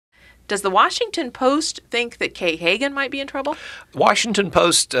Does the Washington Post think that Kay Hagan might be in trouble? Washington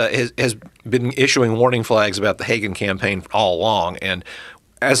Post has been issuing warning flags about the Hagan campaign all along. And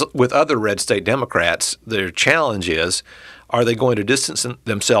as with other red state Democrats, their challenge is, are they going to distance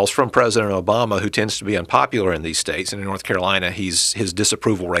themselves from President Obama, who tends to be unpopular in these states? And in North Carolina, his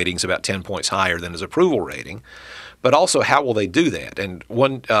disapproval rating is about 10 points higher than his approval rating. But also, how will they do that? And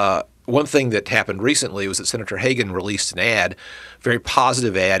one thing that happened recently was that Senator Hagan released an ad, very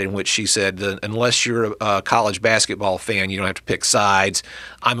positive ad, in which she said that unless you're a college basketball fan, you don't have to pick sides.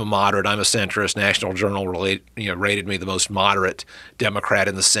 I'm a moderate. I'm a centrist. National Journal rated me the most moderate Democrat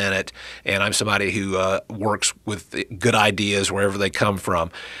in the Senate, and I'm somebody who works with good ideas wherever they come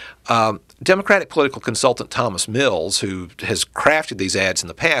from. Democratic political consultant Thomas Mills, who has crafted these ads in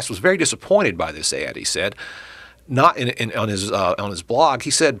the past, was very disappointed by this ad. He said, not on his blog,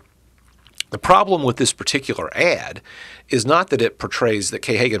 he said, the problem with this particular ad is not that that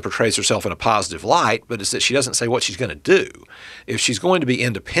Kay Hagan portrays herself in a positive light, but it's that she doesn't say what she's going to do. If she's going to be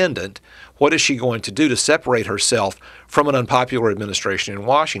independent, what is she going to do to separate herself from an unpopular administration in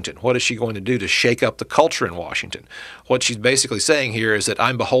Washington? What is she going to do to shake up the culture in Washington? What she's basically saying here is that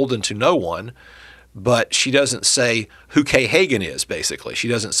I'm beholden to no one, but she doesn't say who Kay Hagan is, basically. She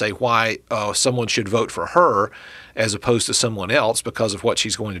doesn't say why someone should vote for her as opposed to someone else because of what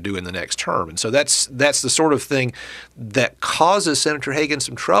she's going to do in the next term. And so that's the sort of thing that causes Senator Hagan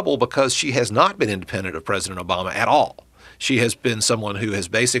some trouble, because she has not been independent of President Obama at all. She has been someone who has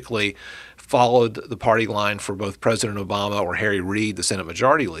basically followed the party line for both President Obama or Harry Reid, the Senate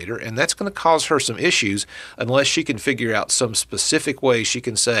Majority Leader, and that's going to cause her some issues unless she can figure out some specific way she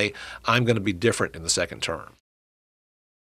can say, I'm going to be different in the second term.